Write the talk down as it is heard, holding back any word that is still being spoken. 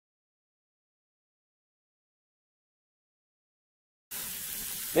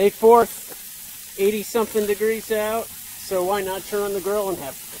May 4th, 80-something degrees out, so why not turn on the grill and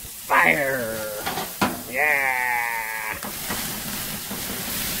have fire? Yeah!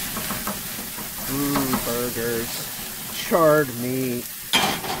 Burgers, charred meat.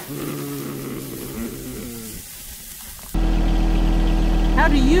 How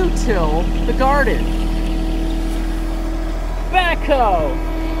do you till the garden? Backhoe!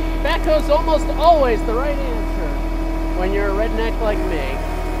 Backhoe's almost always the right answer when you're a redneck like me.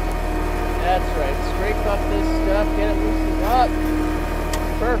 That's right, scrape up this stuff, get it loosened up.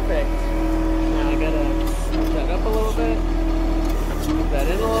 Perfect. Now I gotta move that up a little bit, move that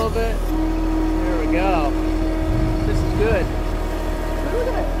in a little bit. There we go. This is good. Look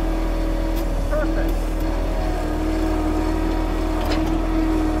at it. Perfect.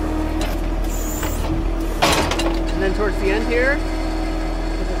 And then towards the end here,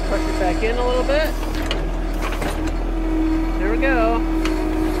 just push it back in a little bit. There we go.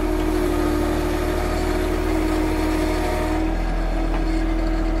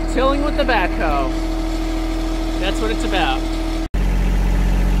 Tilling with the backhoe. That's what it's about.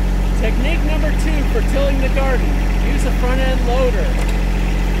 Technique number 2 for tilling the garden. Use a front end loader.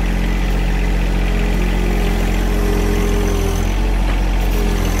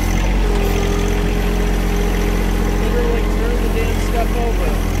 Literally turn the damn stuff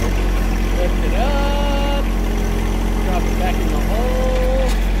over. Lift it up. Drop it back in the hole.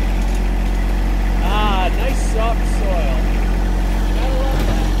 Ah, nice soft soil. Gotta love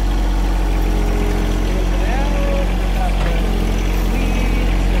that. Move it out. Got the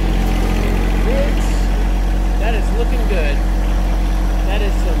weeds and roots. That is looking good. That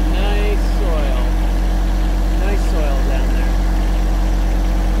is some nice soil. Nice soil down there.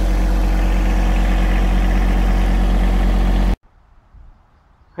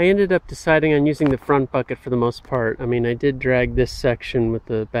 I ended up deciding on using the front bucket for the most part. I mean, I did drag this section with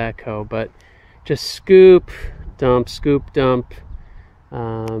the backhoe, but just scoop, dump, you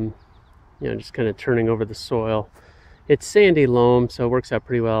know, just kind of turning over the soil. It's sandy loam, so it works out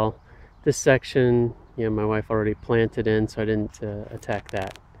pretty well. This section, you know, my wife already planted in, so I didn't attack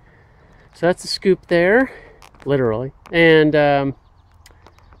that. So that's the scoop there, literally. And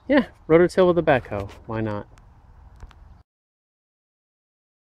yeah, rototill with a backhoe. Why not?